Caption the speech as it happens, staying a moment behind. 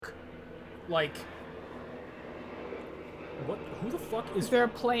Like, what? Who the fuck is... Is there a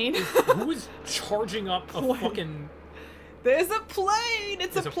plane? Who is charging up a fucking... There's a plane!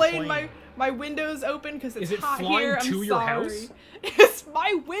 It's a plane. My window's open because it's hot here. I'm to sorry. your house? Yes,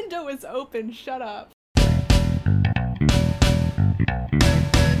 my window is open. Shut up.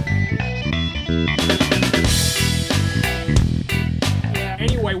 Yeah.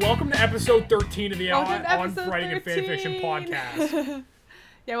 Anyway, welcome to episode 13 of the On episode Writing and 13. Fanfiction podcast.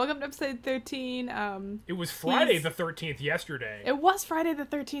 Yeah, welcome to episode 13. It was Friday the 13th yesterday. It was Friday the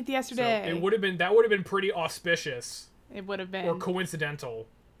 13th yesterday. So that would have been pretty auspicious. It would have been. Or coincidental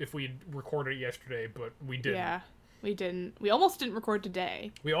if we recorded it yesterday, but we didn't. Yeah, we didn't. We almost didn't record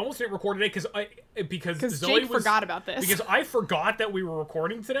today. We almost didn't record today because Zoe forgot about this. Because I forgot that we were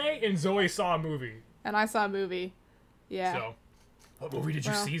recording today, and Zoe saw a movie. And I saw a movie. Yeah. So, what movie did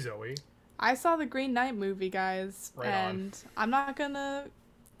you see, Zoe? I saw the Green Knight movie, guys. Right and I'm not gonna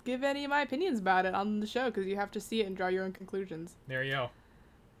give any of my opinions about it on the show because you have to see it and draw your own conclusions. There you go.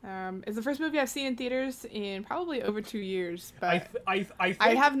 It's the first movie I've seen in theaters in probably over 2 years, but I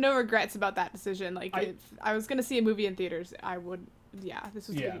have no regrets about that decision. Like, if I was gonna see a movie in theaters, I would. Yeah, this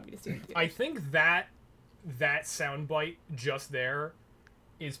was gonna be to see in theaters. I think that soundbite just there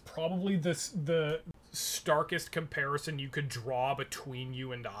is probably the starkest comparison you could draw between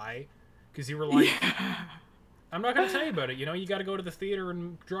you and I, because you were like, I'm not gonna tell you about it. You know, you got to go to the theater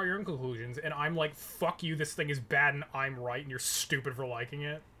and draw your own conclusions. And I'm like, fuck you. This thing is bad, and I'm right, and you're stupid for liking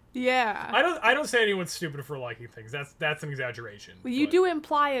it. Yeah. I don't say anyone's stupid for liking things. That's an exaggeration. Well, you do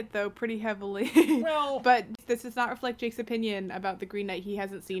imply it though pretty heavily. Well, but this does not reflect Jake's opinion about the Green Knight. He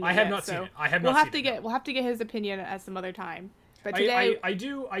hasn't seen it. I have not seen it. I have not seen it. We'll have to get his opinion at some other time. But today, I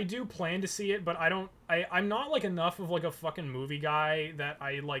do plan to see it, but I'm not like enough of like a fucking movie guy that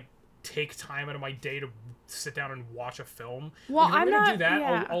I like take time out of my day to sit down and watch a film. Well, like, if I'm I'm gonna not. do that.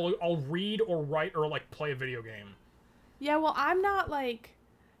 Yeah. I'll read or write or like play a video game. Yeah, well, I'm not like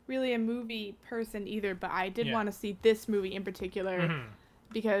really a movie person either, but I did want to see this movie in particular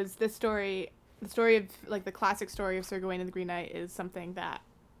because the story of like the classic story of Sir Gawain and the Green Knight is something that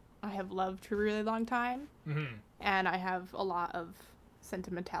I have loved for a really long time, and I have a lot of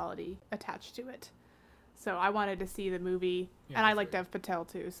sentimentality attached to it. So I wanted to see the movie, and I like Dev Patel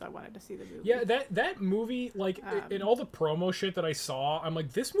too, so I wanted to see the movie. Yeah, that movie, like, in all the promo shit that I saw, I'm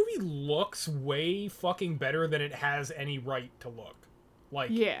like, this movie looks way fucking better than it has any right to look.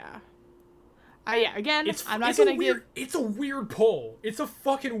 Like, yeah. Again, I'm not it's gonna give... It's a weird pull. It's a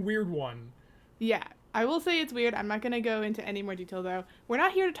fucking weird one. Yeah, I will say it's weird. I'm not gonna go into any more detail, though. We're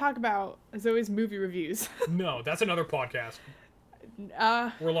not here to talk about Zoe's movie reviews. No, that's another podcast.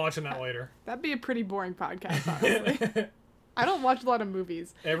 We're launching that later. That'd be a pretty boring podcast, honestly. I don't watch a lot of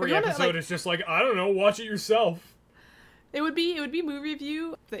movies. Every episode is just like, I don't know, watch it yourself. It would be movie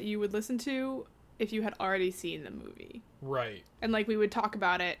review that you would listen to if you had already seen the movie. Right. And like we would talk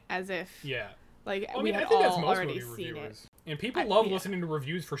about it as if like we had all already seen it. And people love listening to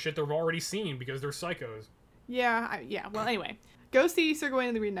reviews for shit they've already seen because they're psychos. Yeah, well, anyway, go see Sir Gawain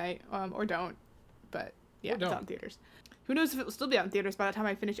and the Green Knight, or don't. But yeah, it's out in theaters. Who knows if it will still be out in theaters by the time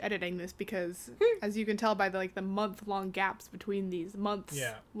I finish editing this, because as you can tell by the month-long gaps between these,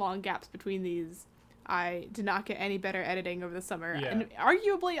 I did not get any better editing over the summer. Yeah. And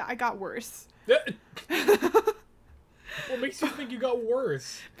arguably, I got worse. What makes you think you got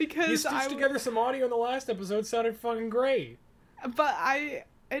worse? Because you stitched together some audio in the last episode, sounded fucking great. But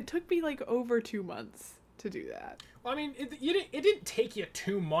it took me like over 2 months to do that. Well, I mean, it didn't take you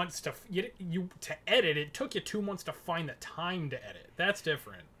 2 months to edit. It took you 2 months to find the time to edit. That's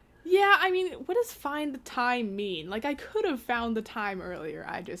different. Yeah, I mean, what does find the time mean? Like, I could have found the time earlier.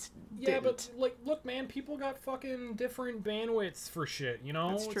 I just didn't. Yeah, but like, look, man, people got fucking different bandwidths for shit. You know,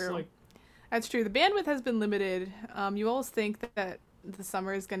 that's true. It's like... That's true. The bandwidth has been limited. You always think that the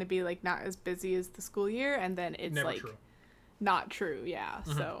summer is going to be like not as busy as the school year, and then it's never like true. Not true. Yeah.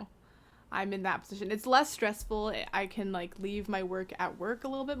 So I'm in that position. It's less stressful. I can like leave my work at work a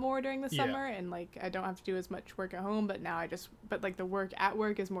little bit more during the summer, and like I don't have to do as much work at home. But now but like the work at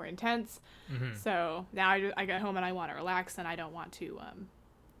work is more intense. So now I get home and I want to relax, and I don't want to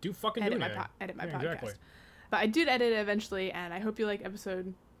edit my podcast. Exactly. But I did edit it eventually, and I hope you like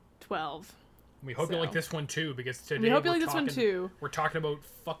episode 12. We hope you like this one too, because today we're talking about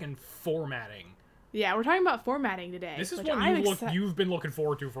fucking formatting. Yeah, we're talking about formatting today. This is one you've been looking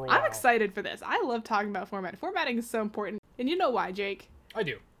forward to for a while. I'm excited for this. I love talking about formatting. Formatting is so important. And you know why, Jake? I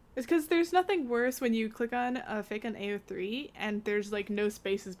do. It's because there's nothing worse when you click on a fake on AO3 and there's like no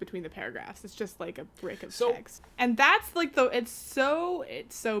spaces between the paragraphs. It's just like a brick of text, and that's like it's so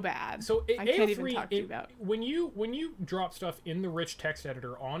bad. So I can't even talk to you about when you drop stuff in the rich text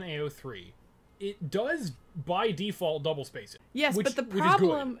editor on AO3, it does by default double space it. Yes, but the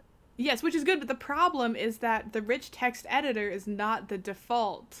problem, which is good, but the problem is that the rich text editor is not the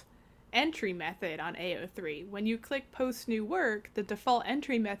default entry method on AO3. When you click post new work, the default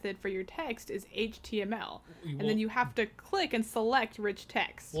entry method for your text is HTML. And then you have to click and select rich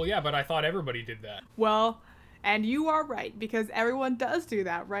text. Well, yeah, but I thought everybody did that. Well, and you are right, because everyone does do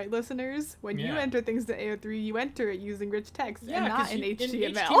that, right, listeners? When you enter things to AO3, you enter it using rich text and not in HTML.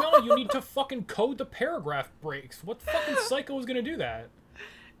 In HTML, you need to fucking code the paragraph breaks. What fucking psycho is gonna do that?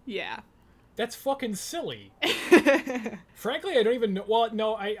 Yeah. That's fucking silly. Frankly, I don't even know. Well,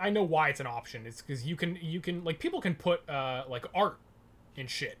 no, I know why it's an option. It's because you can like people can put like art and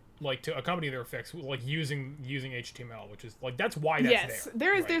shit like to accompany their effects like using HTML, which is like that's why that's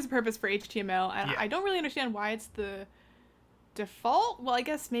there. There's a purpose for HTML, and I don't really understand why it's the default. Well, I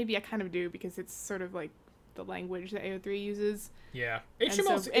guess maybe I kind of do because it's sort of like the language that AO3 uses. Yeah,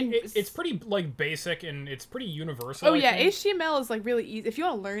 HTML it's pretty like basic and it's pretty universal. Oh yeah, HTML is like really easy. If you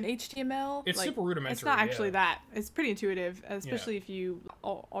want to learn HTML, it's like, super rudimentary. It's not actually that. It's pretty intuitive, especially if you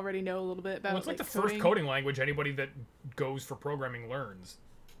already know a little bit about. Well, it's like the first coding language anybody that goes for programming learns.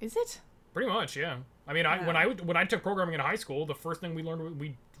 Is it? Pretty much, yeah. I mean, when I took programming in high school, the first thing we learned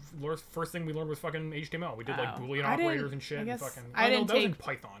was fucking HTML. We did like Boolean operators and shit. And fucking. That was in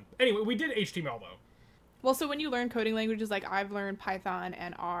Python. Anyway, we did HTML though. Well, so when you learn coding languages, like I've learned Python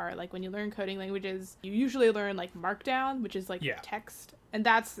and R, like when you learn coding languages, you usually learn like Markdown, which is like text, and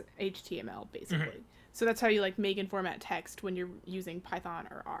that's HTML basically. Mm-hmm. So that's how you like make and format text when you're using Python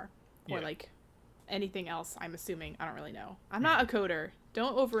or R or like anything else. I'm assuming. I don't really know. I'm not a coder.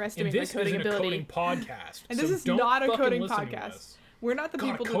 Don't overestimate my coding ability. And this isn't a coding podcast. And this is not a coding podcast. We're not the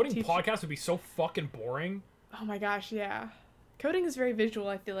people to coding podcast would be so fucking boring. Oh my gosh, yeah. Coding is very visual,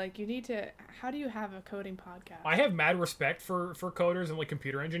 I feel like. You need to... How do you have a coding podcast? I have mad respect for coders and, like,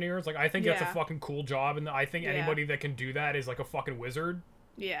 computer engineers. Like, I think that's a fucking cool job, and I think anybody that can do that is, like, a fucking wizard.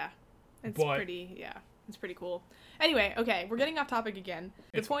 Yeah. It's pretty cool. Anyway, okay, we're getting off topic again.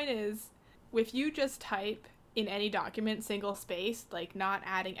 The point is, if you just type in any document single space, like, not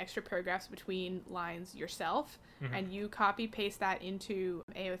adding extra paragraphs between lines yourself, and you copy-paste that into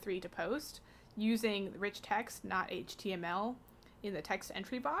AO3 to post, using rich text, not HTML, in the text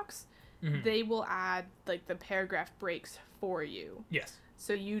entry box, they will add like the paragraph breaks for you. Yes.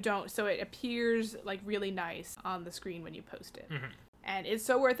 So it appears like really nice on the screen when you post it. And it's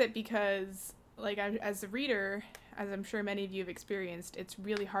so worth it because like as a reader, as I'm sure many of you have experienced, it's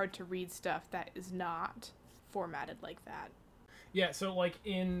really hard to read stuff that is not formatted like that. Yeah, so like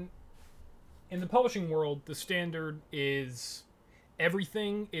in the publishing world, the standard is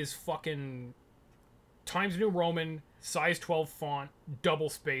everything is fucking Times New Roman, size 12 font, double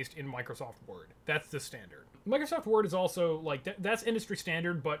spaced in Microsoft Word. That's the standard. Microsoft Word is also, like, that's industry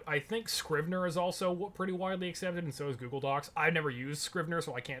standard, but I think Scrivener is also pretty widely accepted, and so is Google Docs. I've never used Scrivener,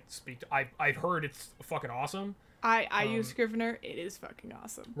 so I can't speak to... I've heard it's fucking awesome. I use Scrivener. It is fucking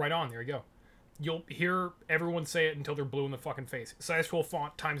awesome. Right on. There you go. You'll hear everyone say it until they're blue in the fucking face. Size 12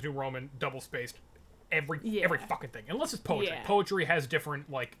 font, Times New Roman, double spaced. Every fucking thing, unless it's poetry. Poetry has different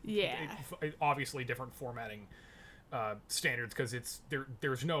obviously different formatting standards because it's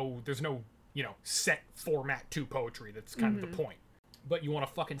there's no set format to poetry. That's kind of the point. But you want a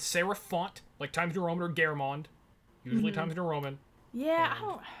fucking serif font like Times New Roman or Garamond, usually Times New Roman. Yeah,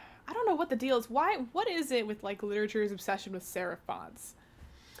 I don't know what the deal is. What is it with like literature's obsession with serif fonts?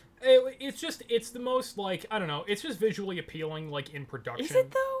 It's the most like I don't know. It's just visually appealing like in production. Is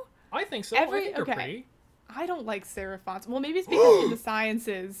it though? I think so. I think they're pretty. I don't like serif fonts. Well, maybe it's because in the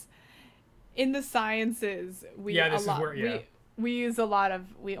sciences, we use a lot of.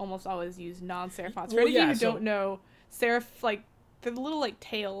 We almost always use non-serif fonts. For any of you who don't know, serif like the little like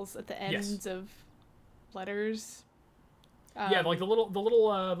tails at the ends of letters. Like the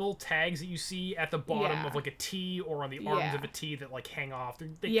little tags that you see at the bottom of like a T or on the arms of a T that like hang off.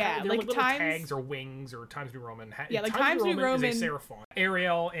 They're like little tags or wings or Times New Roman. Like Times New Roman is a serif font.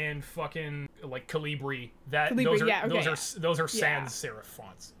 Arial and fucking like Calibri. Those are sans serif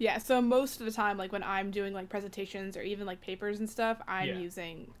fonts. Yeah, so most of the time, like when I'm doing like presentations or even like papers and stuff, I use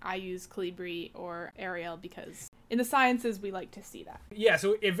Calibri or Arial because in the sciences we like to see that. Yeah,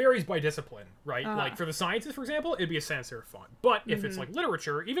 so it varies by discipline, right? Like for the sciences, for example, it'd be a sans serif font. But if it's like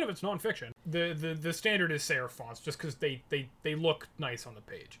literature, even if it's nonfiction, the standard is serif fonts just because they look nice on the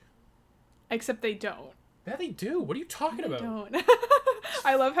page. Except they don't. Yeah, they do. What are you talking about? Don't.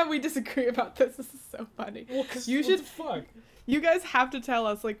 I love how we disagree about this. This is so funny. Well, cause you should. Fuck. You guys have to tell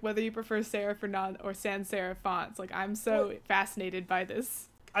us like whether you prefer serif or sans serif fonts. Like I'm so fascinated by this.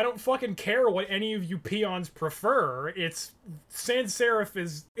 I don't fucking care what any of you peons prefer. It's sans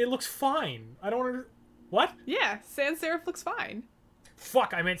serif it looks fine. I don't what? Yeah, sans serif looks fine.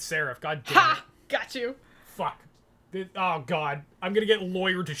 Fuck, I meant serif. God damn Ha! it. Got you. Fuck. Oh god, I'm gonna get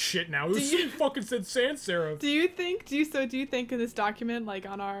lawyered to shit now. Who fucking said sans serif? Do you think in this document, like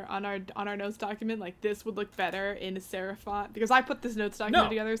on our notes document, like this would look better in a serif font? Because I put this notes document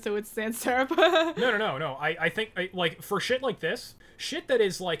together, so it's sans serif. No. I think like for shit like this, shit that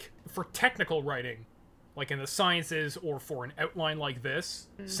is like for technical writing, like in the sciences or for an outline like this,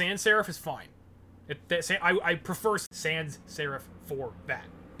 sans serif is fine. I prefer sans serif for that.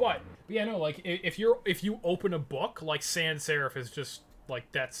 But yeah, no, like if you open a book, like sans serif is just like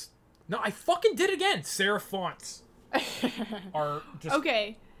that's no. I fucking did it again. Serif fonts are just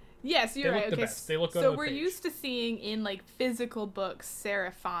okay. Yes, you're right. Okay, they look good so on the we're page. used to seeing in like physical books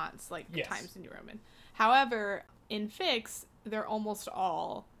serif fonts like Yes. Times New Roman. However, in fics, they're almost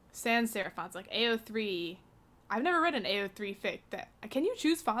all sans serif fonts. Like AO3, I've never read an AO3 fic. Can you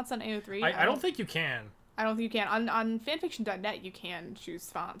choose fonts on AO3? I don't think you can. I don't think you can. On fanfiction.net you can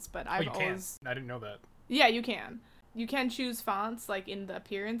choose fonts, but I've always I didn't know that. Yeah, you can. You can choose fonts like in the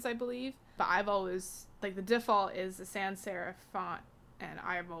appearance, I believe. But I've always like the default is a sans serif font, and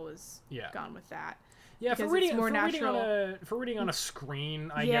I've always gone with that. Yeah, for reading on a screen,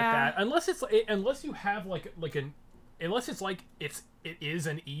 I get that. Unless you have unless it is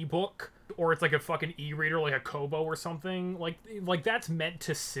an ebook or it's like a fucking e-reader like a Kobo or something, like that's meant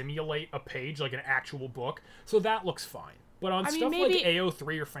to simulate a page like an actual book, so that looks fine. But on like AO3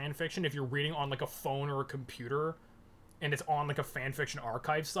 or fanfiction, if you're reading on like a phone or a computer and it's on like a fanfiction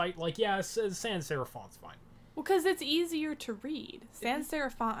archive site, like sans serif font's fine. Well, because it's easier to read. Sans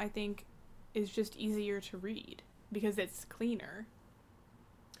serif font, I think, is just easier to read because it's cleaner.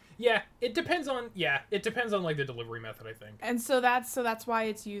 Yeah, it depends on like the delivery method, I think. And so that's why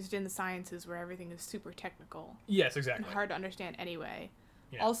it's used in the sciences where everything is super technical. Yes, exactly. And hard to understand anyway.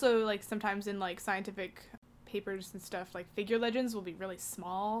 Yeah. Also, like sometimes in like scientific papers and stuff, like figure legends will be really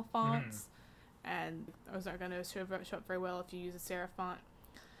small fonts, and those aren't going to show up very well if you use a serif font.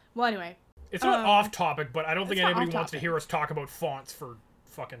 Well, anyway. It's not off topic, but I don't think anybody wants to hear us talk about fonts for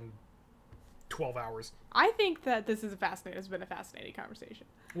fucking 12 hours. I think that this has been a fascinating conversation.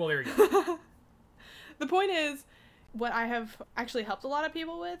 Well, there you go. The point is, what I have actually helped a lot of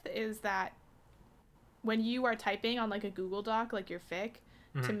people with is that when you are typing on like a Google Doc, like your fic,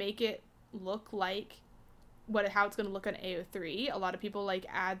 to make it look like how it's going to look on AO3, a lot of people like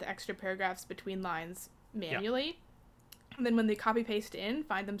add the extra paragraphs between lines manually. Yep. And then when they copy paste in,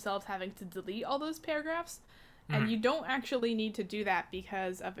 find themselves having to delete all those paragraphs. And you don't actually need to do that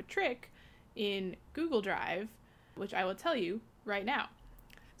because of a trick in Google Drive, which I will tell you right now.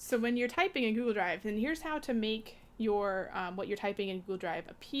 So when you're typing in Google Drive, then here's how to make your what you're typing in Google Drive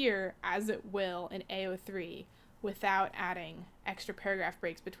appear as it will in AO3 without adding extra paragraph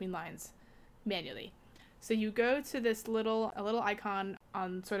breaks between lines manually. So you go to this a little icon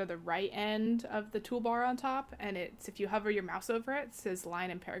on sort of the right end of the toolbar on top, and it's, if you hover your mouse over it, it says line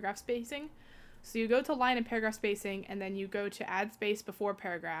and paragraph spacing. So you go to line and paragraph spacing, and then you go to add space before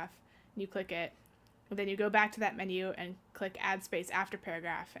paragraph, and you click it. And then you go back to that menu and click add space after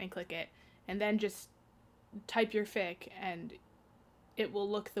paragraph and click it, and then just type your fic, and it will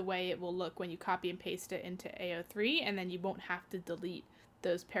look the way it will look when you copy and paste it into AO3, and then you won't have to delete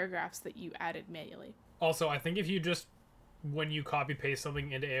those paragraphs that you added manually. Also, I think if you just, when you copy paste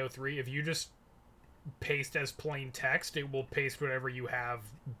something into AO3, if you just paste as plain text, it will paste whatever you have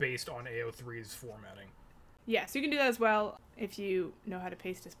based on AO3's formatting. Yeah, so you can do that as well if you know how to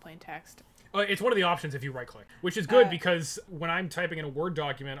paste as plain text. It's one of the options if you right click, which is good because when I'm typing in a Word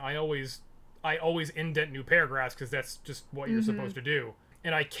document, I always indent new paragraphs because that's just what you're supposed to do.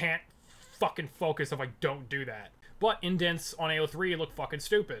 And I can't fucking focus if I don't do that. But indents on AO3 look fucking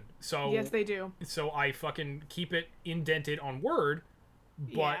stupid. So yes, they do. So I fucking keep it indented on Word,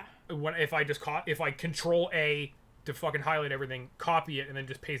 but if I Control A to fucking highlight everything, copy it, and then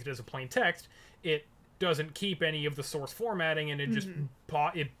just paste it as a plain text, it doesn't keep any of the source formatting, and it just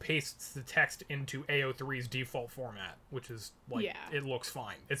it pastes the text into AO3's default format, which is like it looks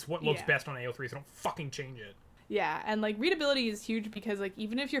fine. It's what looks best on AO3, so don't fucking change it. Yeah, and like readability is huge because like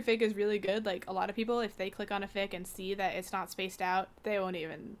even if your fic is really good, like a lot of people, if they click on a fic and see that it's not spaced out, they won't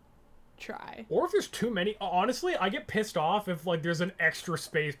even try. Or if there's too many. Honestly, I get pissed off if like there's an extra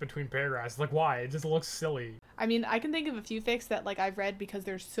space between paragraphs. Like, why? It just looks silly. I mean, I can think of a few fics that like I've read because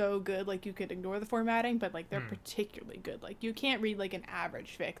they're so good, like you could ignore the formatting, but like they're particularly good. Like you can't read like an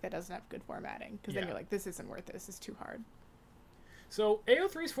average fic that doesn't have good formatting, because then you're like, this isn't worth it. This is too hard. So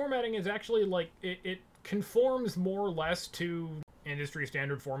AO3's formatting is actually like it conforms more or less to industry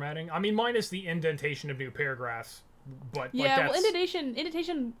standard formatting. I mean, minus the indentation of new paragraphs. But yeah, like, well,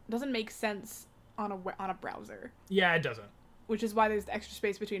 indentation doesn't make sense on a browser. Yeah, it doesn't. Which is why there's the extra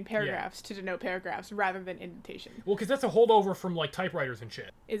space between paragraphs to denote paragraphs rather than indentation. Well, because that's a holdover from like typewriters and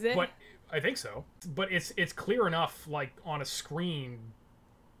shit. Is it? But I think so. But it's clear enough like on a screen,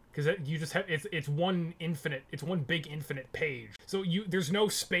 because you just have it's one big infinite page. So there's no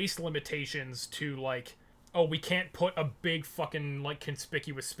space limitations to like, oh, we can't put a big fucking like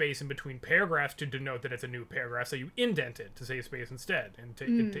conspicuous space in between paragraphs to denote that it's a new paragraph, so you indent it to save space instead and to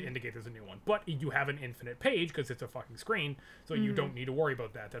indicate there's a new one. But you have an infinite page because it's a fucking screen, so you don't need to worry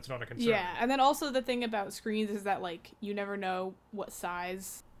about that. That's not a concern. Yeah, and then also the thing about screens is that like you never know what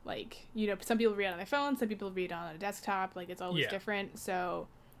size, like, you know, some people read on their phone, some people read on a desktop, like it's always different. So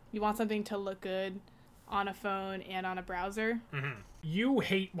you want something to look good on a phone and on a browser. You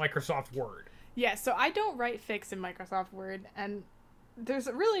hate Microsoft Word. Yeah, so I don't write fics in Microsoft Word, and there's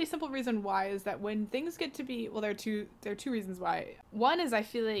a really simple reason why, is that when things get to be, well, there are two reasons why. One is I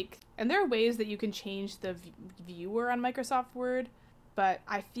feel like, and there are ways that you can change the viewer on Microsoft Word, but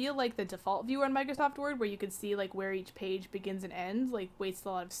I feel like the default viewer on Microsoft Word, where you can see like where each page begins and ends, like wastes a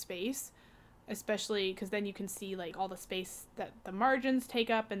lot of space, especially because then you can see like all the space that the margins take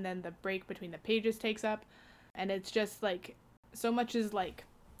up and then the break between the pages takes up, and it's just like so much is like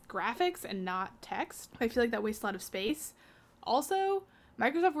graphics and not text. I feel like that wastes a lot of space. Also,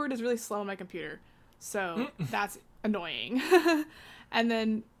 Microsoft Word is really slow on my computer, so that's annoying. And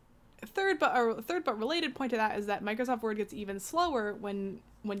then third but related point to that is that Microsoft Word gets even slower when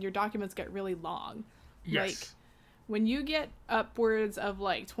your documents get really long. Yes. Like when you get upwards of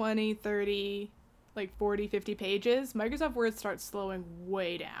like 20, 30, like 40, 50 pages, Microsoft Word starts slowing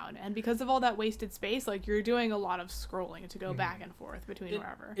way down. And because of all that wasted space, like you're doing a lot of scrolling to go back and forth between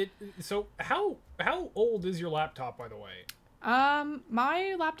wherever. So how old is your laptop, by the way?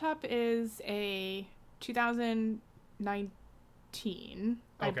 My laptop is a 2019,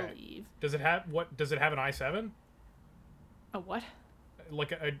 I believe. Does it have an i7? A what?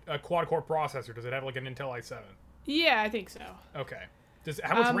 Like a quad-core processor. Does it have like an Intel i7? Yeah, I think so. Okay.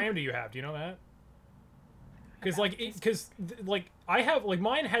 How much RAM do you have? Do you know that? Because I have like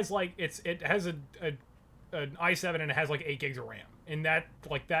mine has like it has an i7 and it has like 8 gigs of RAM, and that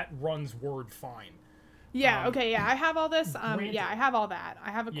runs Word fine. Yeah. Okay. Yeah, I have all this. Yeah, I have all that.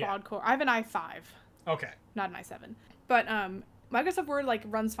 I have a quad core. I have an i5. Okay. Not an i7. But Microsoft Word like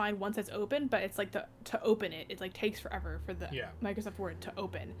runs fine once it's open, but it's like to open it like takes forever for the Microsoft Word to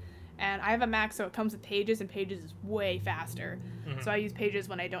open. And I have a Mac, so it comes with Pages, and Pages is way faster. So I use Pages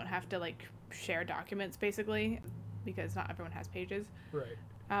when I don't have to like share documents, basically, because not everyone has Pages. Right.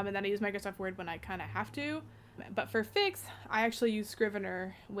 And then I use Microsoft Word when I kind of have to. But for fics, I actually use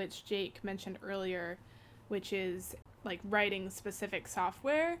Scrivener, which Jake mentioned earlier, which is like writing specific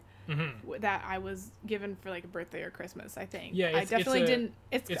software that I was given for like a birthday or Christmas, I think. Yeah, I definitely didn't.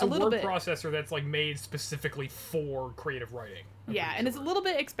 It's a little word bit processor that's like made specifically for creative writing. Yeah, and it's a little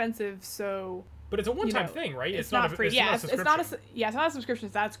bit expensive, so. But it's a one-time thing, right? It's not free. It's not a subscription.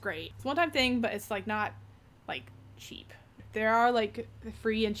 So that's great. It's a one-time thing, but it's like not like cheap. There are like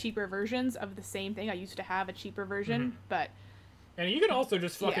free and cheaper versions of the same thing. I used to have a cheaper version, but. And you can also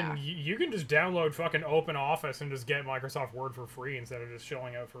just fucking you can just download fucking Open Office and just get Microsoft Word for free instead of just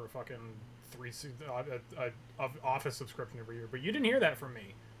shelling out for a fucking Office subscription every year. But you didn't hear that from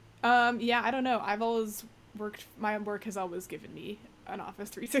me. Yeah, I don't know. I've always worked. My work has always given me an Office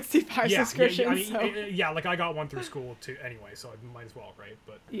 365 subscription. Like I got one through school too anyway, so I might as well, right?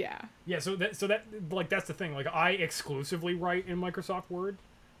 But yeah. So that like that's the thing. Like I exclusively write in Microsoft Word.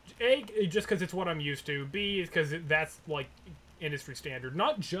 A, just because it's what I'm used to. B, because that's like industry standard,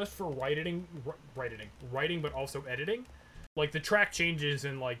 not just for writing, but also editing. Like the track changes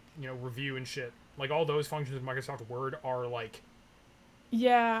and like, you know, review and shit. Like all those functions in Microsoft Word are like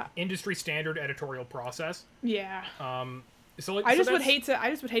industry standard editorial process. Yeah. So like, I just would hate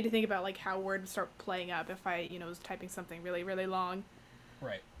to think about like how Word would start playing up if I, you know, was typing something really, really long.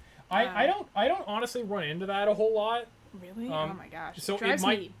 Right. I don't honestly run into that a whole lot. Really? Oh my gosh. So it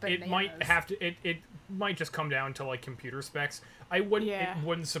might just come down to like computer specs. It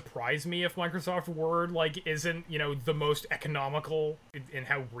wouldn't surprise me if Microsoft Word like isn't, you know, the most economical in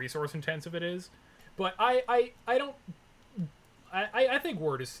how resource intensive it is. But I think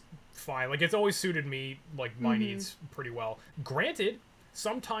Word is fine. Like, it's always suited me, like, my needs pretty well. Granted,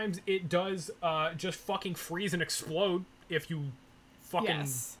 sometimes it does just fucking freeze and explode if you fucking,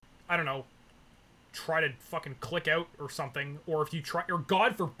 I don't know, try to fucking click out or something, or if you try, or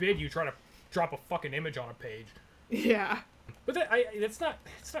God forbid you try to drop a fucking image on a page. Yeah. But it's not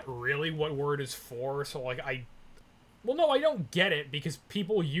really what Word is for, so, like, I don't get it, because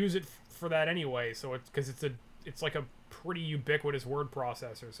people use it for that anyway, so it's, because it's like a pretty ubiquitous word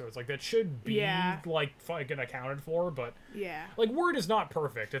processor, so it's like, that should be, like, fucking accounted for, but, like, Word is not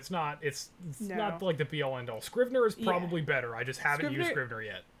perfect. It's not like the be-all end-all. Scrivener is probably better. I just haven't used Scrivener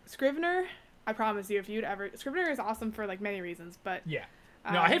yet. Scrivener, I promise you, if you'd ever... Scrivener is awesome for, like, many reasons, but... Yeah.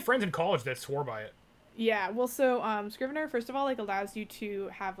 No, I had friends in college that swore by it. Yeah, well, so, Scrivener, first of all, like, allows you to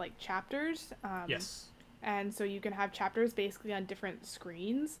have, like, chapters. Yes. And so you can have chapters basically on different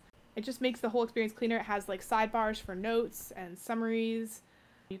screens. It just makes the whole experience cleaner. It has, like, sidebars for notes and summaries.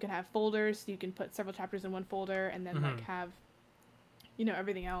 You can have folders, so you can put several chapters in one folder, and then, like, have, you know,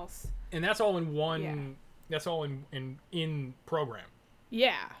 everything else. And that's all in one... Yeah. That's all in program.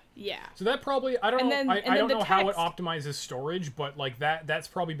 Yeah. So that probably, I don't know, I don't know how it optimizes storage, but, like, that's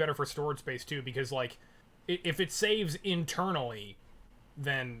probably better for storage space too, because, like, if it saves internally,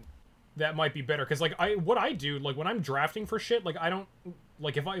 then that might be better, because, like, what I do, like, when I'm drafting for shit, like, I don't,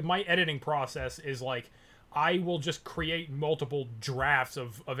 like, my editing process is, like, I will just create multiple drafts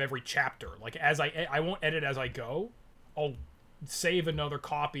of every chapter. Like, as I won't edit as I go. I'll save another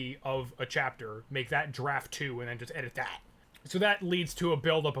copy of a chapter, make that draft 2, and then just edit that. So that leads to a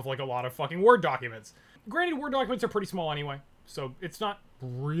buildup of, like, a lot of fucking Word documents. Granted, Word documents are pretty small anyway, so it's not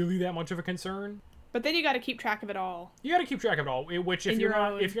really that much of a concern. But then you got to keep track of it all. You got to keep track of it all, which if you're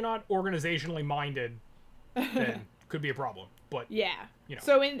not organizationally minded, then could be a problem. But yeah, you know.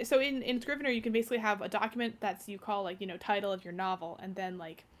 So in Scrivener, you can basically have a document that's you call, like, you know, title of your novel, and then,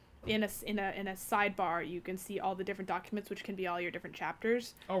 like, in a sidebar you can see all the different documents, which can be all your different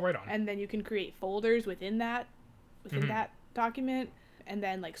chapters. Oh, right on. And then you can create folders within that document, and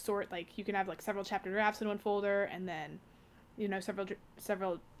then, like, sort, like, you can have, like, several chapter drafts in one folder, and then, you know, several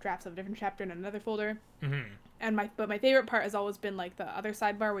drafts of a different chapter in another folder. And my favorite part has always been, like, the other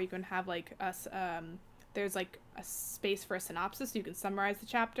sidebar where you can have, like, there's, like, a space for a synopsis so you can summarize the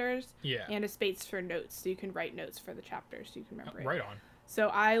chapters, and a space for notes so you can write notes for the chapters so you can remember it. Right on. So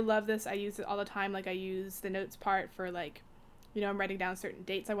I love this. I use it all the time. Like, I use the notes part for, like, you know, I'm writing down certain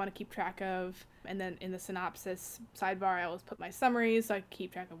dates I want to keep track of. And then in the synopsis sidebar, I always put my summaries so I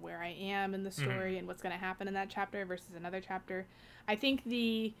keep track of where I am in the story and what's going to happen in that chapter versus another chapter. I think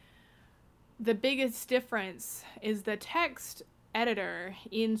the biggest difference is the text editor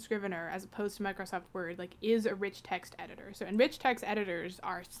in Scrivener, as opposed to Microsoft Word, like, is a rich text editor. So, and rich text editors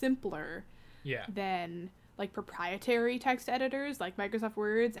are simpler than, like, proprietary text editors like Microsoft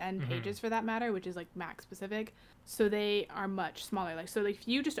Words and Pages, for that matter, which is, like, Mac specific. So they are much smaller. Like, so, like, if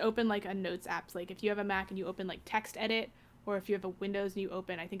you just open, like, a notes app, like, if you have a Mac and you open, like, Text Edit, or if you have a Windows and you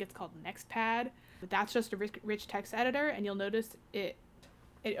open, I think it's called Nextpad, but that's just a rich text editor, and you'll notice it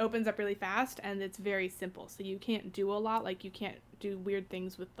opens up really fast, and it's very simple. So you can't do a lot. Like, you can't do weird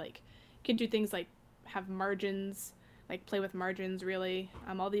things with, like, you can do things like have margins, like, play with margins, really.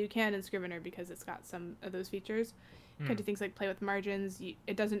 Although you can in Scrivener because it's got some of those features. You can do things like play with margins.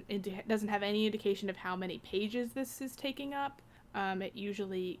 It doesn't have any indication of how many pages this is taking up. It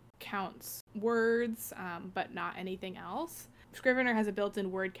usually counts words, but not anything else. Scrivener has a built-in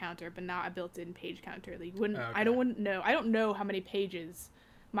word counter, but not a built-in page counter. Like, I don't know how many pages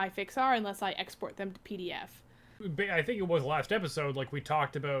my fics are unless I export them to PDF. I think it was last episode, like, we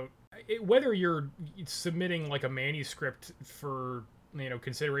talked about whether you're submitting, like, a manuscript for, you know,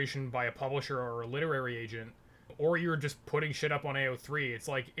 consideration by a publisher or a literary agent, or you're just putting shit up on AO3. It's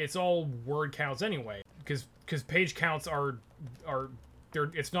like, it's all word counts anyway, because page counts are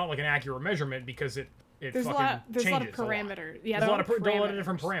it's not like an accurate measurement, because there's a lot of parameters. Yeah, there's a lot of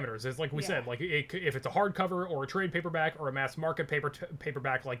different parameters. It's like we said, like, if it's a hardcover or a trade paperback or a mass market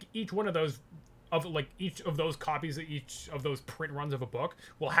paperback, like, each one of those each of those copies of each of those print runs of a book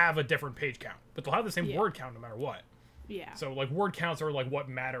will have a different page count, but they'll have the same word count no matter what. Yeah. So, like, word counts are, like, what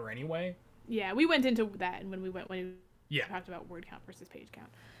matter anyway. Yeah, we went into that when we talked about word count versus page count.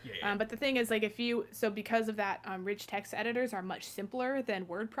 Yeah. But the thing is, like, because of that, rich text editors are much simpler than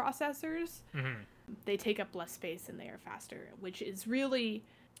word processors. They take up less space and they are faster, which is really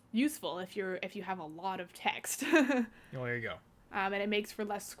useful if you have a lot of text. Well, there you go. And it makes for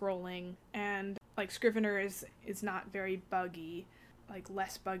less scrolling, and, like, Scrivener is not very buggy, like,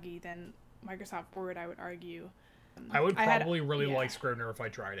 less buggy than Microsoft Word, I would argue. I would probably really like Scrivener if I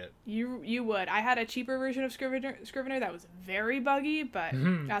tried it. You would. I had a cheaper version of Scrivener that was very buggy, but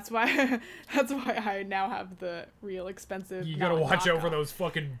that's why I now have the real expensive. You gotta watch out for those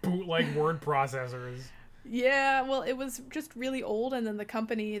fucking bootleg word processors. Yeah, well, it was just really old, and then the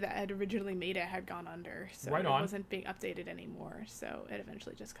company that had originally made it had gone under, so it wasn't being updated anymore. So it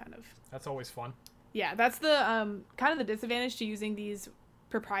eventually just kind of. That's always fun. Yeah, that's the kind of the disadvantage to using these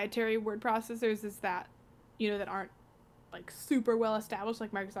proprietary word processors is that, that aren't like super well established.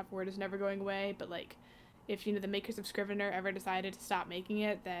 Like Microsoft Word is never going away, but like if the makers of Scrivener ever decided to stop making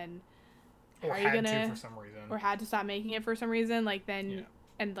it, then or had to for some reason, or had to stop making it for some reason, like then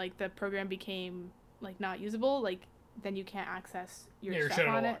and like the program became like not usable, like then you can't access your stuff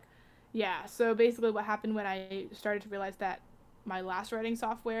on it. Yeah, so basically what happened when I started to realize that my last writing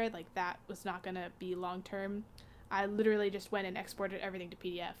software, like that was not gonna be long term, I literally just went and exported everything to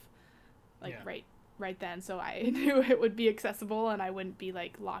PDF, like right then, so I knew it would be accessible and I wouldn't be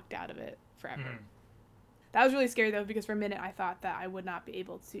like locked out of it forever. That was really scary though, because for a minute I thought that I would not be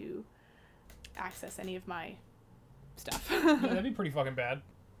able to access any of my stuff. Yeah, that'd be pretty fucking bad.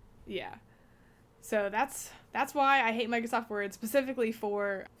 Yeah. So that's why I hate Microsoft Word, specifically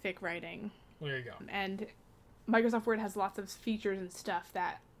for fic writing. There you go. And Microsoft Word has lots of features and stuff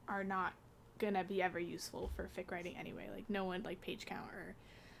that are not gonna be ever useful for fic writing anyway. Like no one, like page count or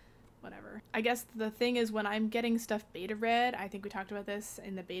whatever. I guess the thing is when I'm getting stuff beta read, I think we talked about this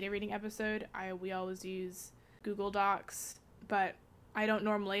in the beta reading episode, we always use Google Docs, but I don't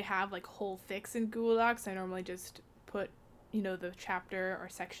normally have like whole fics in Google Docs. I normally just put the chapter or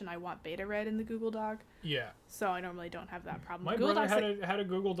section I want beta read in the Google Doc. Yeah. So I normally don't have that problem. My Google brother had a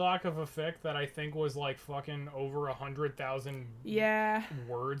Google Doc of a fic that I think was like fucking over 100,000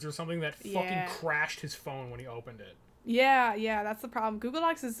 words or something that fucking crashed his phone when he opened it. Yeah, that's the problem. Google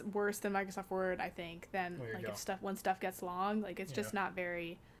Docs is worse than Microsoft Word, I think, than like when stuff gets long. Like it's just not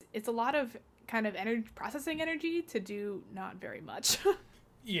very. It's a lot of kind of processing energy to do not very much.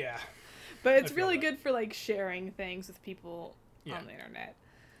 Yeah. But it's really good for like sharing things with people on the internet.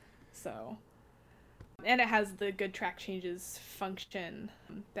 So, and it has the good track changes function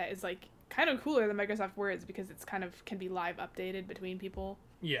that is like kind of cooler than Microsoft Words because it's kind of can be live updated between people.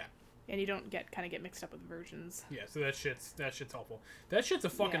 Yeah. And you don't get mixed up with versions. Yeah, so that shit's helpful. That shit's a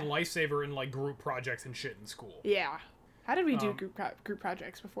fucking lifesaver in like group projects and shit in school. Yeah. How did we do group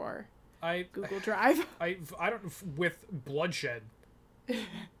projects before? Google Drive. I don't with Bloodshed.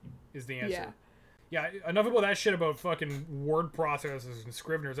 Is the answer. Yeah, enough about that shit about fucking word processors and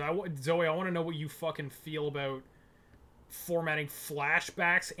Scriveners. Zoe, I want to know what you fucking feel about formatting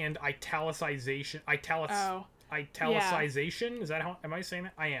flashbacks and italicization. Italicization? Is that how... Am I saying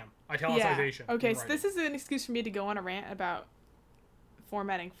that? I am. Italicization. Yeah. Okay, so this is an excuse for me to go on a rant about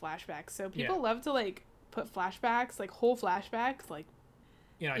formatting flashbacks. So people love to, like, put flashbacks, like, whole flashbacks, like...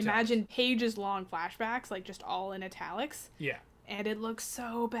 imagine pages long flashbacks, like, just all in italics. Yeah. And it looks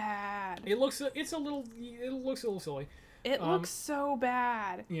so bad. It looks a little silly. It looks so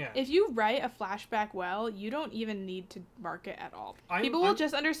bad. Yeah. If you write a flashback well, you don't even need to mark it at all. People will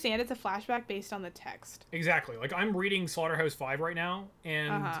just understand it's a flashback based on the text. Exactly. Like, I'm reading Slaughterhouse-Five right now,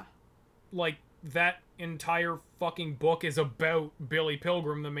 and, like, that entire fucking book is about Billy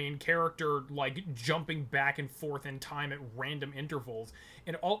Pilgrim, the main character, like, jumping back and forth in time at random intervals.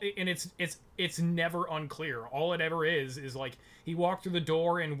 And it's never unclear. All it ever is like, he walked through the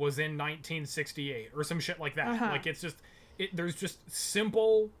door and was in 1968, or some shit like that. Like, it's just... there's just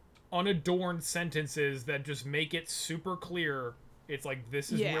simple, unadorned sentences that just make it super clear. It's like,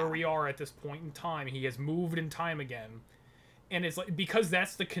 this is where we are at this point in time. He has moved in time again. And it's like, because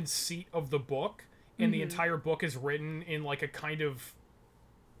that's the conceit of the book, and the entire book is written in like a kind of...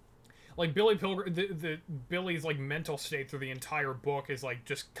 Like, Billy Pilgrim, the Billy's like mental state through the entire book is like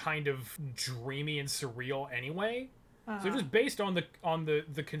just kind of dreamy and surreal anyway. So just based on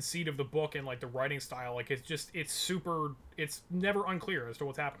the conceit of the book and like the writing style, like it's never unclear as to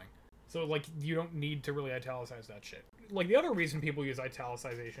what's happening. So like, you don't need to really italicize that shit. Like, the other reason people use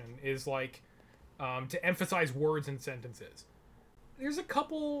italicization is like to emphasize words and sentences. There's a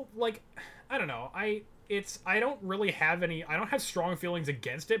couple, like, I don't know, I don't have strong feelings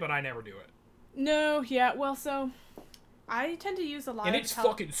against it, but I never do it. No, yeah, well, so I tend to use a lot and it's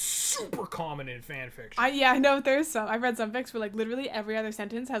fucking super common in fan fiction. I know there's some. I've read some fics where like literally every other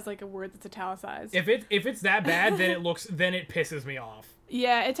sentence has like a word that's italicized. If it's that bad, then it pisses me off.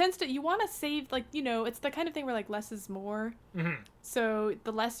 Yeah, it tends to. You want to save, like, it's the kind of thing where like less is more. Mm-hmm. So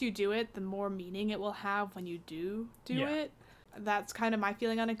the less you do it, the more meaning it will have when you do it. That's kind of my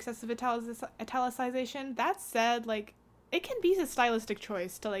feeling on excessive italicization. That said, like, it can be a stylistic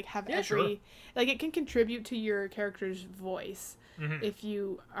choice to like have like it can contribute to your character's voice. If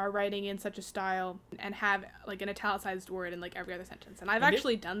you are writing in such a style and have like an italicized word in like every other sentence. And I've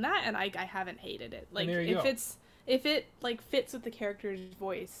actually done that, and I haven't hated it. Like if it like fits with the character's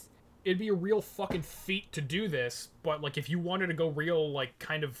voice. It'd be a real fucking feat to do this, but like if you wanted to go real like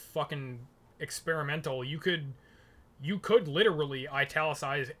kind of fucking experimental, you could literally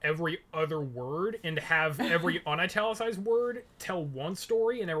italicize every other word and have every unitalicized word tell one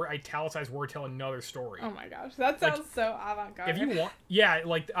story and every italicized word tell another story. Oh my gosh, that sounds so avant-garde. If you want, yeah,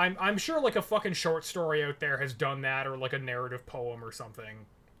 like I'm sure like a fucking short story out there has done that, or like a narrative poem or something.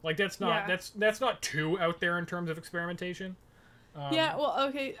 Like that's not that's not too out there in terms of experimentation. Yeah, well,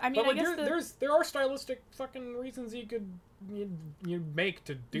 okay. I mean, but, like, I guess there are stylistic fucking reasons you could you make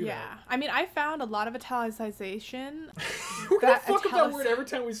to do that. Yeah, I mean, I found a lot of italicization. We're gonna fuck up that word every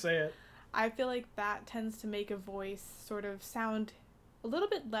time we say it. I feel like that tends to make a voice sort of sound a little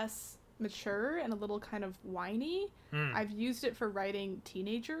bit less mature and a little kind of whiny. I've used it for writing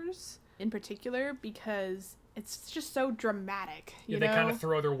teenagers in particular because it's just so dramatic. You know? They kind of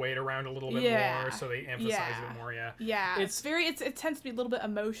throw their weight around a little bit more, so they emphasize it more. Yeah, it tends to be a little bit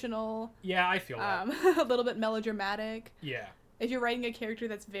emotional. Yeah, I feel that. A little bit melodramatic. Yeah. If you're writing a character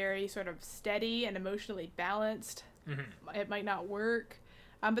that's very sort of steady and emotionally balanced, it might not work.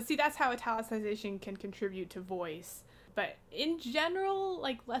 But see, that's how italicization can contribute to voice. But in general,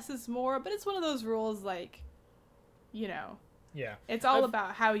 like, less is more. But it's one of those rules, like, you know. Yeah. It's all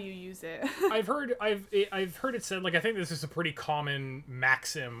about how you use it. I've heard it said, like, I think this is a pretty common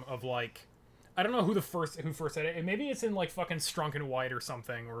maxim of, like, I don't know who first said it. And maybe it's in, like, fucking Strunk and White or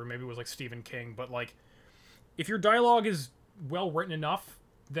something, or maybe it was like Stephen King, but, like, if your dialogue is well written enough,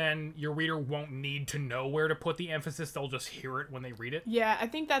 then your reader won't need to know where to put the emphasis. They'll just hear it when they read it. Yeah, I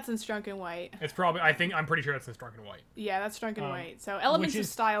think that's in Strunk and White. It's probably, I'm pretty sure that's in Strunk and White. Yeah, that's Strunk and White. So Elements of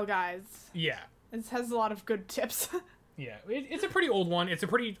Style, guys. Yeah. It has a lot of good tips. Yeah, it's a pretty old one.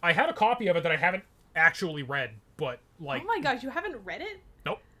 I had a copy of it that I haven't actually read, but, like... Oh my gosh, you haven't read it?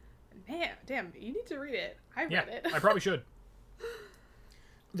 Nope. Man, damn, you need to read it. I read it. I probably should.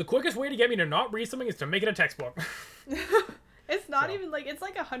 The quickest way to get me to not read something is to make it a textbook. It's not even like, it's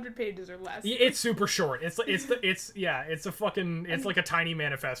like 100 pages or less. It's super short. It's like a tiny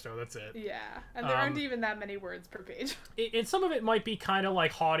manifesto. That's it. Yeah, and there aren't even that many words per page. And some of it might be kind of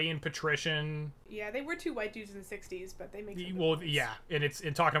like haughty and patrician. Yeah, they were two white dudes in the 60s, but they make some points. Yeah, and it's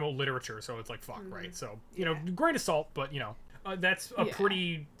in talking about literature, so it's like fuck, right? So, you know, grain of salt, but, you know, that's a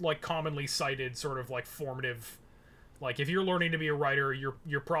pretty, like, commonly cited sort of, like, formative, like, if you're learning to be a writer,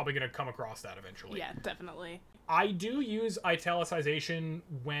 you're probably going to come across that eventually. Yeah, definitely. I do use italicization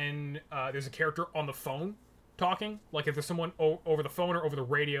when there's a character on the phone talking. Like, if there's someone over the phone or over the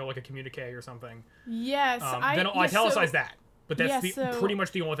radio, like a communique or something. Yes, then I'll italicize that. But that's pretty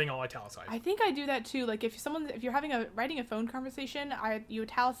much the only thing I'll italicize. I think I do that too. Like, if you're writing a phone conversation, you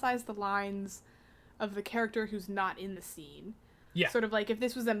italicize the lines of the character who's not in the scene. Yeah. Sort of like, if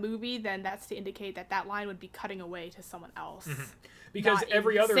this was a movie, then that's to indicate that line would be cutting away to someone else. Because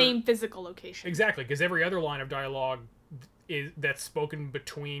every other same physical location. Exactly, because every other line of dialogue that's spoken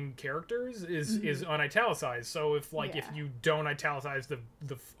between characters is unitalicized. So if you don't italicize the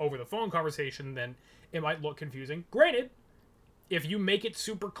over the phone conversation, then it might look confusing. Granted, if you make it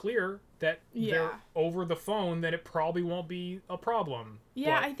super clear that they're over the phone, then it probably won't be a problem.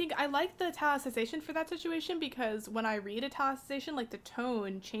 Yeah, I think I like the italicization for that situation, because when I read italicization, like, the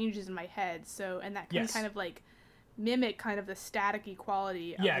tone changes in my head. So, and that can kind of, like, mimic kind of the static-y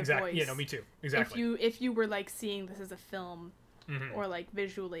quality of the voice. Yeah, no, me too. Exactly. If you were, like, seeing this as a film, or, like,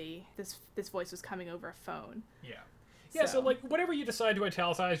 visually, this voice was coming over a phone. Yeah. Yeah, so like, whatever you decide to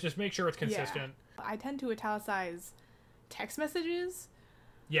italicize, just make sure it's consistent. Yeah. I tend to italicize text messages.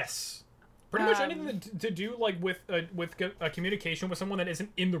 Yes. Pretty much anything to do, like, with a communication with someone that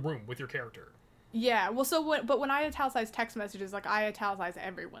isn't in the room with your character. Yeah, well, but when I italicize text messages, like, I italicize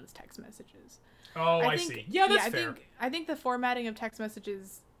everyone's text messages. Oh, I see. Yeah, that's fair. I think the formatting of text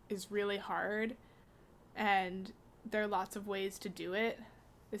messages is really hard, and there are lots of ways to do it.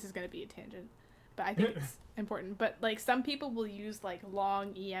 This is going to be a tangent, but I think it's important. But, like, some people will use, like,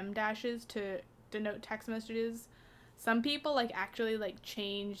 long EM dashes to denote text messages. Some people, like, actually, like,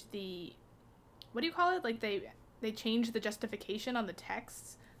 change the... What do you call it? Like, they change the justification on the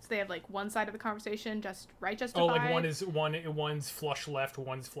texts. So they have, like, one side of the conversation justified. Oh, like one's flush left,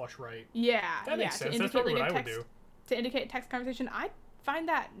 one's flush right. Yeah. That makes sense. That's probably what I would do. To indicate text conversation. I find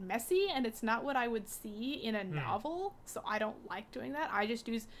that messy, and it's not what I would see in a novel, so I don't like doing that. I just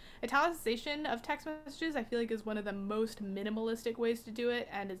use italicization of text messages. I feel like is one of the most minimalistic ways to do it,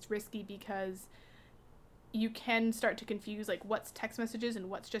 and it's risky because you can start to confuse like what's text messages and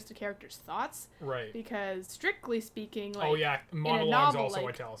what's just a character's thoughts. Right. Because strictly speaking, like monologues in a novel, also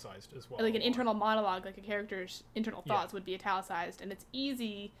like, italicized as well. Like an internal monologue, like a character's internal thoughts would be italicized, and it's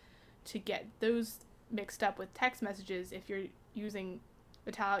easy to get those mixed up with text messages if you're using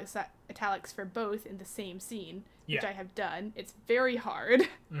italics for both in the same scene, which I have done. It's very hard.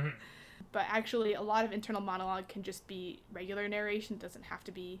 Mm-hmm. But actually, a lot of internal monologue can just be regular narration. It doesn't have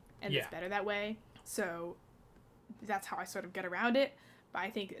to be, and it's better that way. So that's how I sort of get around it. But I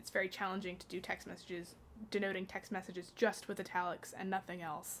think it's very challenging to do text messages, denoting text messages just with italics and nothing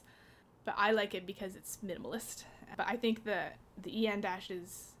else. But I like it because it's minimalist. But I think the EN dash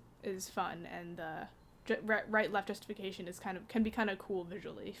is fun, and the right-left justification is can be kind of cool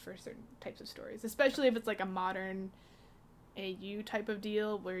visually for certain types of stories, especially if it's like a modern AU type of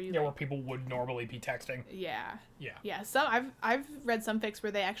deal where you where people would normally be texting. So I've read some fics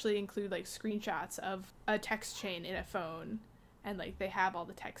where they actually include like screenshots of a text chain in a phone, and like they have all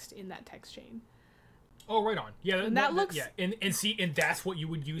the text in that text chain. Oh, right on. Yeah, and that looks and that's what you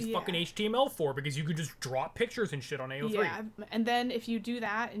would use fucking HTML for, because you could just drop pictures and shit on AO3. Yeah, and then if you do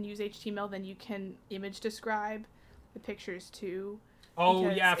that and use HTML, then you can image describe the pictures too. Oh,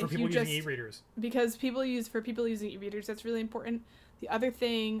 yeah, for people using e-readers. Because for people using e-readers, that's really important. The other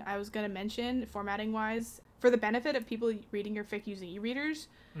thing I was going to mention, formatting-wise, for the benefit of people reading your fic using e-readers,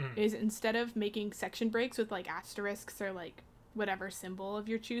 is instead of making section breaks with, like, asterisks or, like, whatever symbol of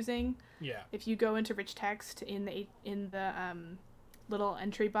your choosing, if you go into rich text in the little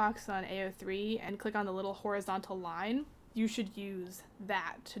entry box on AO3 and click on the little horizontal line, you should use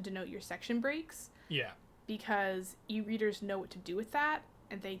that to denote your section breaks. Yeah. Because e-readers know what to do with that,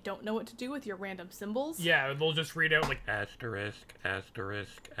 and they don't know what to do with your random symbols. Yeah, they'll just read out, like, asterisk,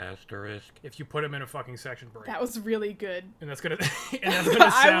 asterisk, asterisk, if you put them in a fucking section break. That was really good. And that's gonna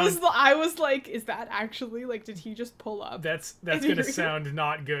sound... I was like, is that actually, like, did he just pull up? That's gonna sound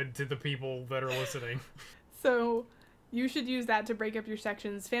not good to the people that are listening. So, you should use that to break up your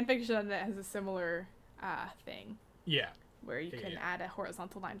sections. Fanfiction has a similar thing. Yeah. Where you can add a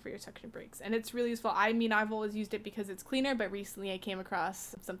horizontal line for your section breaks. And it's really useful. I mean, I've always used it because it's cleaner, but recently I came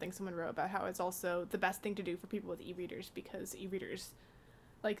across something someone wrote about how it's also the best thing to do for people with e-readers, because e-readers,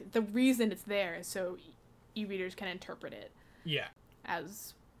 like, the reason it's there is so e-readers can interpret it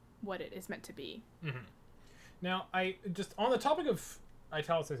as what it is meant to be. Mm-hmm. Now, I just, on the topic of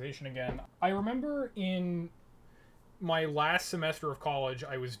italicization again, I remember in my last semester of college,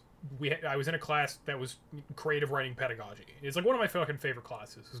 I was in a class that was creative writing pedagogy. It's like one of my fucking favorite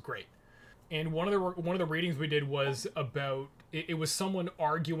classes. It was great. And one of the readings we did was about, it was someone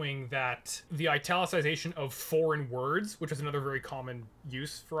arguing that the italicization of foreign words, which is another very common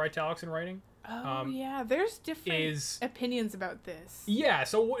use for italics in writing. There's different opinions about this. Yeah,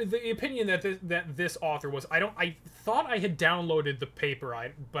 so the opinion that this author was, I thought I had downloaded the paper,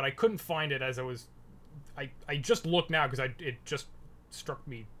 but I couldn't find it as I just looked now because it just struck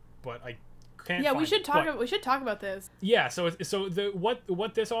me, but I can't. Yeah, we should talk about this. Yeah,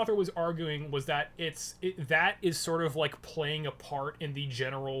 what this author was arguing was that that is sort of like playing a part in the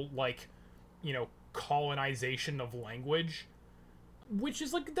general, like, colonization of language, which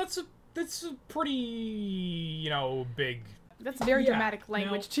is like that's a pretty big. That's very dramatic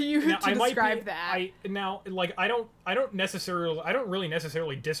language to describe that. I don't really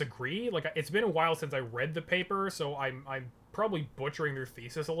necessarily disagree. Like, it's been a while since I read the paper, so I'm probably butchering their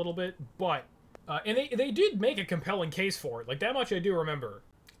thesis a little bit, but and they did make a compelling case for it. Like, that much I do remember.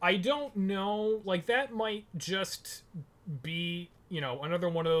 I don't know, like, that might just be, another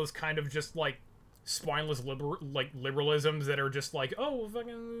one of those kind of just like spineless liberalisms that are just like, oh,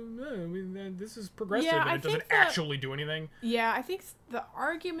 fucking, this is progressive, and it doesn't actually do anything. Yeah, I think the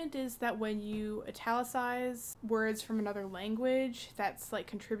argument is that when you italicize words from another language, that's like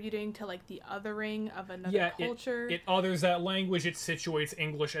contributing to like the othering of another culture. It others that language. It situates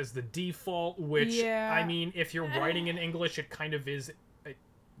English as the default, which I mean, if you're writing in English, it kind of is.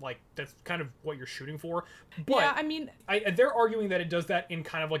 Like, that's kind of what you're shooting for. But yeah, I mean, they're arguing that it does that in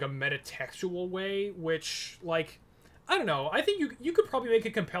kind of like a metatextual way, which, like, I don't know. I think you could probably make a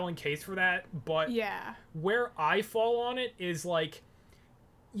compelling case for that, but where I fall on it is, like,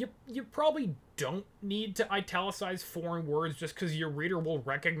 you probably don't need to italicize foreign words just because your reader will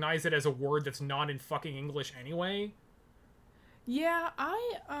recognize it as a word that's not in fucking English anyway. Yeah,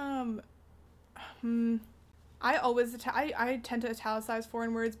 I tend to italicize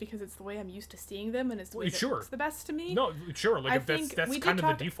foreign words because it's the way I'm used to seeing them, and it's the way that looks the best to me. No, sure. Like, that's kind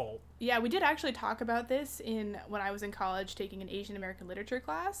of the default. Yeah, we did actually talk about this when I was in college taking an Asian American literature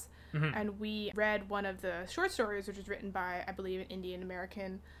class, and we read one of the short stories, which was written by, I believe, an Indian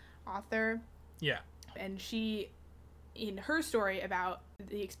American author. Yeah. And she, in her story about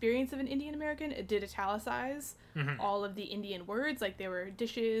the experience of an Indian American, it did italicize all of the Indian words, like there were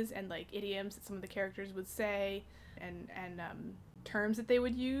dishes and like idioms that some of the characters would say, and terms that they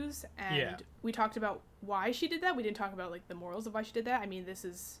would use. And we talked about why she did that. We didn't talk about like the morals of why she did that. I mean, this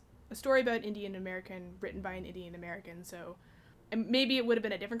is a story about an Indian American written by an Indian American, so and maybe it would have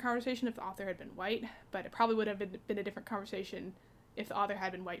been a different conversation if the author had been white, but it probably would have been a different conversation if the author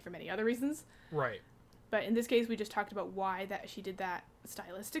had been white for many other reasons. Right. But in this case, we just talked about why that she did that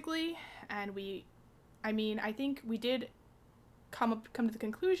stylistically, and I think we did come to the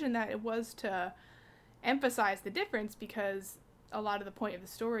conclusion that it was to emphasize the difference, because a lot of the point of the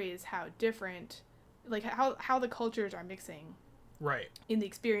story is how different, like how the cultures are mixing. Right. In the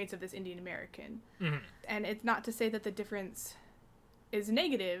experience of this Indian American. And it's not to say that the difference is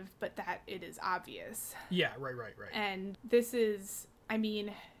negative, but that it is obvious. Yeah, right. And this is, I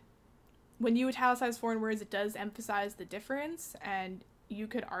mean, when you italicize foreign words, it does emphasize the difference, and you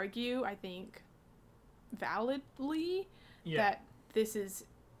could argue, I think, validly, that this is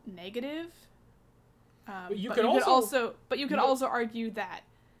negative. But you could also argue that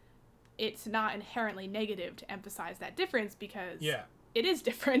it's not inherently negative to emphasize that difference, because it is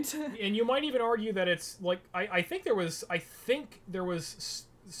different. And you might even argue that it's like, I think there was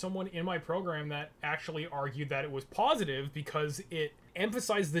someone in my program that actually argued that it was positive because it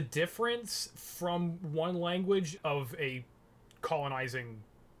emphasized the difference from one language of a colonizing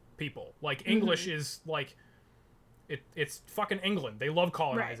people. Like English is like, it's fucking England. They love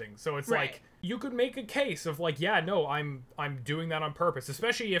colonizing. Right. So it's like, you could make a case of like, yeah, no, I'm doing that on purpose,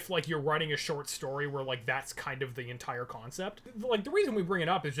 especially if like you're writing a short story where like that's kind of the entire concept. Like the reason we bring it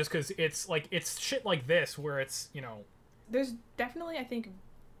up is just because it's like, it's shit like this where it's, you know, there's definitely, I think,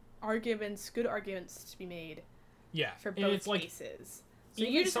 good arguments to be made. Yeah. For both cases. So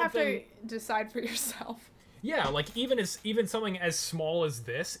you just have to decide for yourself. Yeah, like even something as small as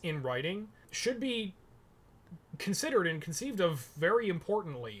this in writing should be considered and conceived of very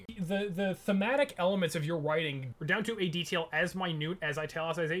importantly. The thematic elements of your writing, down to a detail as minute as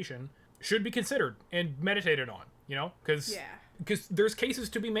italicization, should be considered and meditated on, you know? Because there's cases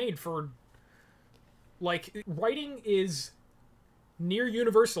to be made for, like, writing is near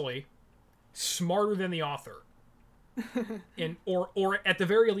universally smarter than the author. or at the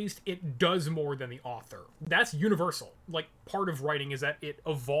very least, it does more than the author. That's universal. Like, part of writing is that it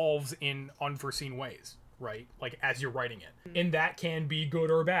evolves in unforeseen ways. Right? Like, as you're writing it. And that can be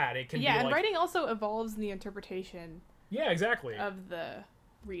good or bad. It can be and writing also evolves in the interpretation exactly. of the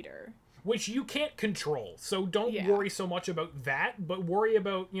reader. Which you can't control. So don't worry so much about that, but worry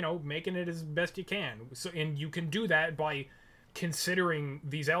about, you know, making it as best you can. So, and you can do that by considering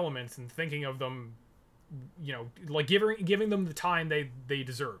these elements and thinking of them, you know, like giving them the time they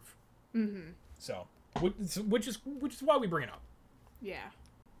deserve. So, which is why we bring it up.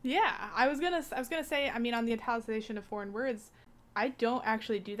 Yeah, I was gonna say, I mean, on the italicization of foreign words, I don't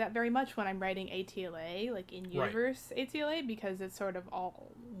actually do that very much when I'm writing ATLA, like in-universe ATLA, because it's sort of all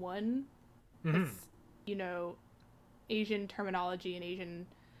one. It's, you know, Asian terminology and Asian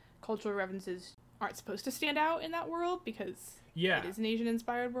cultural references aren't supposed to stand out in that world because it is an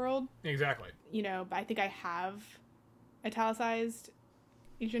Asian-inspired world. Exactly. You know, but I think I have italicized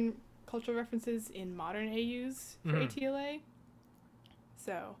Asian cultural references in modern AUs for ATLA.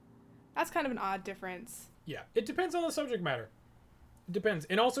 So, that's kind of an odd difference. Yeah, it depends on the subject matter. It depends.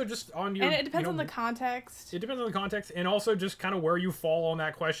 And also just on your... And it depends on the context. It depends on the context, and also just kind of where you fall on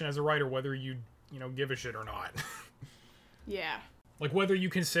that question as a writer, whether you give a shit or not. Yeah. Like, whether you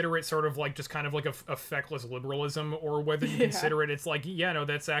consider it sort of like just kind of like a feckless liberalism, or whether you consider it's like,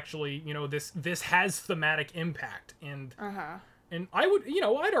 that's actually, this has thematic impact. And... And I would,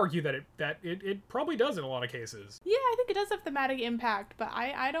 I'd argue that it probably does in a lot of cases. Yeah, I think it does have thematic impact, but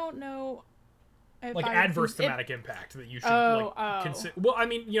I don't know if like adverse thematic impact that you should consider. Well, I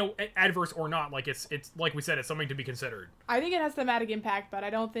mean, adverse or not, like it's like we said, it's something to be considered. I think it has thematic impact, but I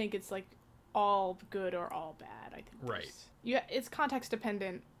don't think it's like all good or all bad. I think it's context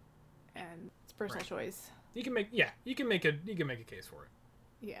dependent, and it's personal choice. You can make a case for it.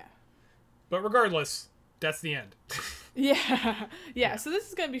 Yeah. But regardless, that's the end. Yeah. So this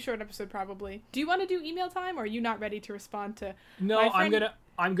is gonna be a short episode probably. Do you want to do email time, or are you not ready to respond to? No,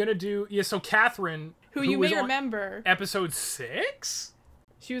 I'm gonna do. Yeah. So Catherine, who you may remember, episode 6.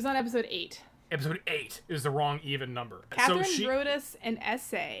 She was on episode 8. Episode 8 is the wrong even number. Catherine wrote us an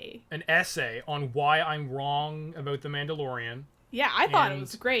essay on why I'm wrong about The Mandalorian. Yeah, I thought it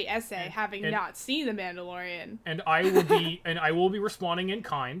was a great essay, having not seen The Mandalorian. And I will be responding in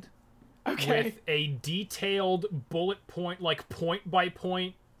kind. Okay. With a detailed bullet point, like point by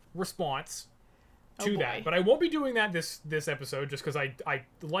point response to that. But I won't be doing that this episode just because I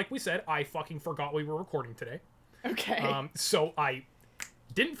like we said, I fucking forgot we were recording today. Okay. So I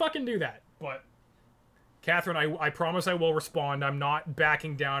didn't fucking do that. But Catherine, I promise I will respond. I'm not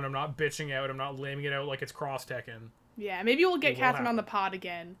backing down. I'm not bitching out. I'm not laying it out like it's cross-teching. Yeah, maybe we'll get Catherine on the pod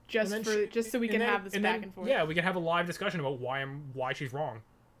again, just so we can have this back and forth. Yeah, we can have a live discussion about why she's wrong.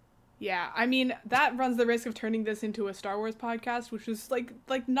 Yeah, I mean, that runs the risk of turning this into a Star Wars podcast, which is like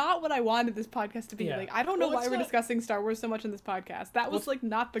not what I wanted this podcast to be. Yeah. Like, I don't know why we're discussing Star Wars so much in this podcast. That was like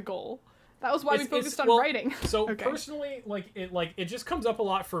not the goal. That was why we focused on writing. So personally, it just comes up a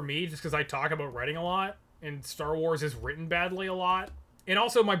lot for me, just because I talk about writing a lot, and Star Wars is written badly a lot. And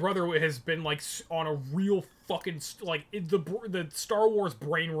also, my brother has been like on a real fucking the Star Wars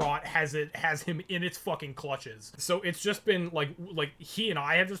brain rot has him in its fucking clutches. So it's just been like he and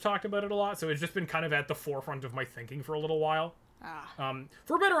I have just talked about it a lot. So it's just been kind of at the forefront of my thinking for a little while.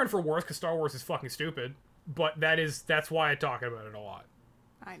 For better and for worse, because Star Wars is fucking stupid. But that's why I talk about it a lot.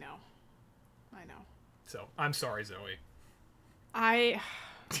 I know. So I'm sorry, Zoe.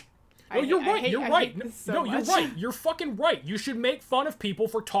 No, you're right. You're right. No, you're right. You're fucking right. You should make fun of people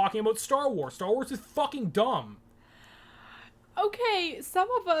for talking about Star Wars. Star Wars is fucking dumb. Okay, some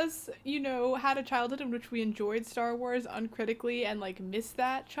of us, had a childhood in which we enjoyed Star Wars uncritically and missed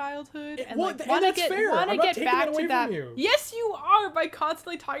that childhood and want to get back to that. Yes, you are, by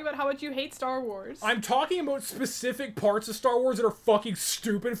constantly talking about how much you hate Star Wars. I'm talking about specific parts of Star Wars that are fucking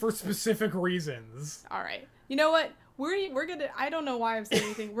stupid for specific reasons. All right. You know what? We're gonna. I don't know why I'm saying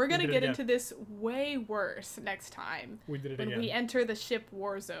anything. We're gonna get into this way worse next time. We did it again. When we enter the ship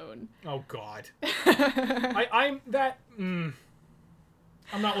war zone. Oh God. I'm not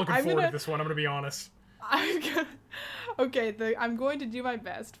looking forward to this one. I'm gonna be honest. Okay, I'm going to do my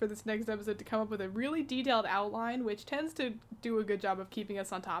best for this next episode to come up with a really detailed outline, which tends to do a good job of keeping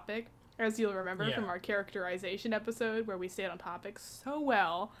us on topic, as you'll remember from our characterization episode where we stayed on topic so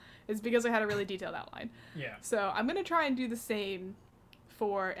well. It's because I had a really detailed outline. Yeah. So I'm going to try and do the same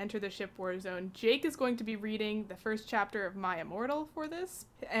for Enter the Ship War Zone. Jake is going to be reading the first chapter of My Immortal for this,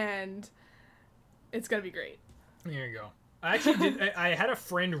 and it's going to be great. There you go. I actually I had a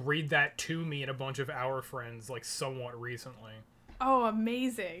friend read that to me and a bunch of our friends, somewhat recently. Oh,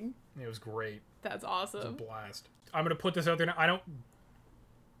 amazing. It was great. That's awesome. It was a blast. I'm going to put this out there now. I don't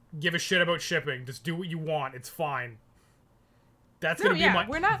give a shit about shipping. Just do what you want. It's fine. That's going to be my...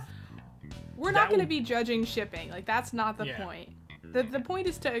 We're not going to be judging shipping. That's not the point. The point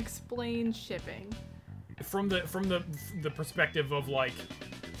is to explain shipping. From the perspective of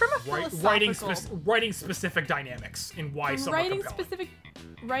from a philosophical... writing specific dynamics and why somewhat compelling.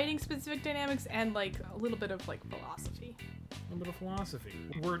 Writing specific dynamics and a little bit of philosophy. A bit of philosophy.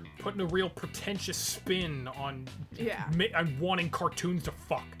 We're putting a real pretentious spin on wanting cartoons to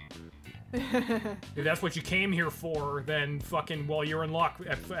fuck. If that's what you came here for, then you're in luck.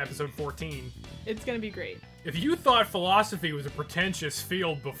 Episode 14. It's gonna be great. If you thought philosophy was a pretentious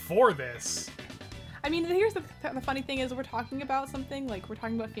field before this... I mean, here's the funny thing is we're talking about something, we're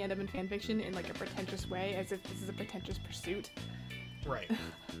talking about fandom and fanfiction in, a pretentious way, as if this is a pretentious pursuit. Right.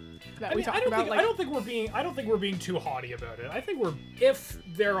 I don't think we're being too haughty about it. I think if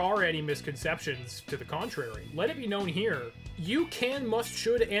there are any misconceptions to the contrary, let it be known here. You can, must,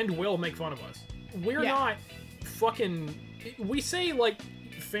 should, and will make fun of us. We're not fucking... We say,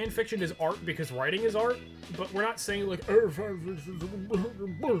 fanfiction is art because writing is art, but we're not saying, we're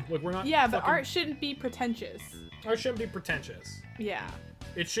not... Yeah, but art shouldn't be pretentious. Art shouldn't be pretentious. Yeah.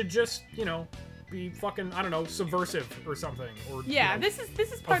 It should just, be fucking, I don't know, subversive or something. Or this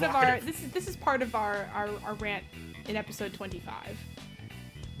is part evocative. This is part of our rant in episode 25.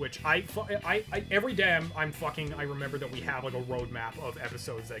 Which I every day I remember that we have a roadmap of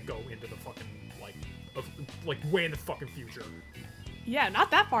episodes that go into the fucking way in the fucking future. Yeah, not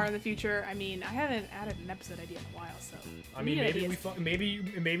that far in the future. I mean, I haven't added an episode idea in a while, so. I mean,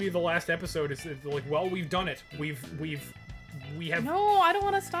 maybe the last episode is we've done it. We have. No, I don't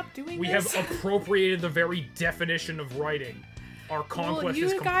want to stop doing this. We have appropriated the very definition of writing. Our conquest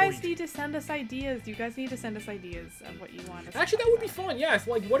is complete. You guys need to send us ideas. You guys need to send us ideas of what you want us to Actually, that would be fun. Yeah,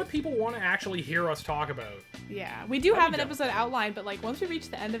 what do people want to actually hear us talk about? Yeah, we do have an episode outline, but once we reach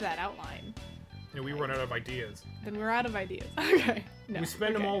the end of that outline, and we run out of ideas. Then we're out of ideas. Okay. No. We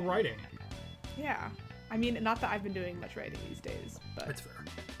spend them all writing. Yeah. I mean, not that I've been doing much writing these days, but... That's fair.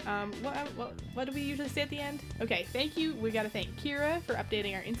 What do we usually say at the end? Okay, thank you. We gotta thank Kira for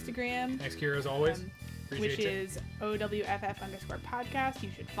updating our Instagram. Thanks, Kira, as always. Which is OWFF_podcast. You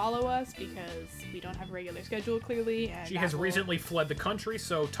should follow us because we don't have a regular schedule, clearly. And she has recently fled the country,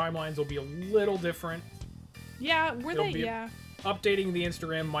 so timelines will be a little different. Yeah, updating the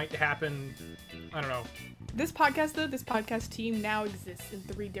Instagram might happen. I don't know. This podcast team now exists in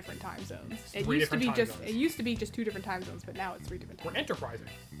 3 different time zones. It used to be just 2 different time zones, but now it's 3 different time zones. We're enterprising.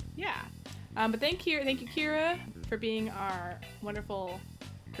 Yeah. But thank you, Kira, for being our wonderful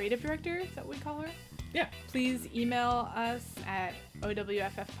creative director. Is that what we call her? Yeah. Please email us at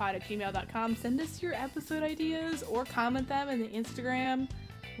owffpod@gmail.com. Send us your episode ideas or comment them in the Instagram.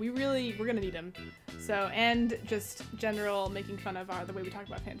 We're gonna need them. So, and just general making fun of the way we talk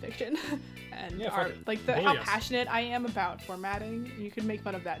about fanfiction and how passionate I am about formatting. You could make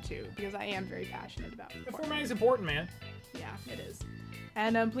fun of that too, because I am very passionate about formatting. Formatting is important, man. Yeah, it is.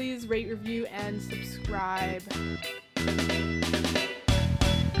 And please rate, review, and subscribe.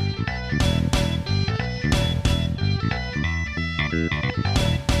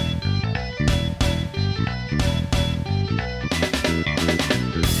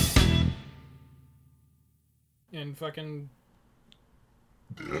 And fucking...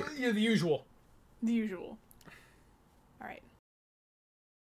 yeah, the usual. The usual. All right.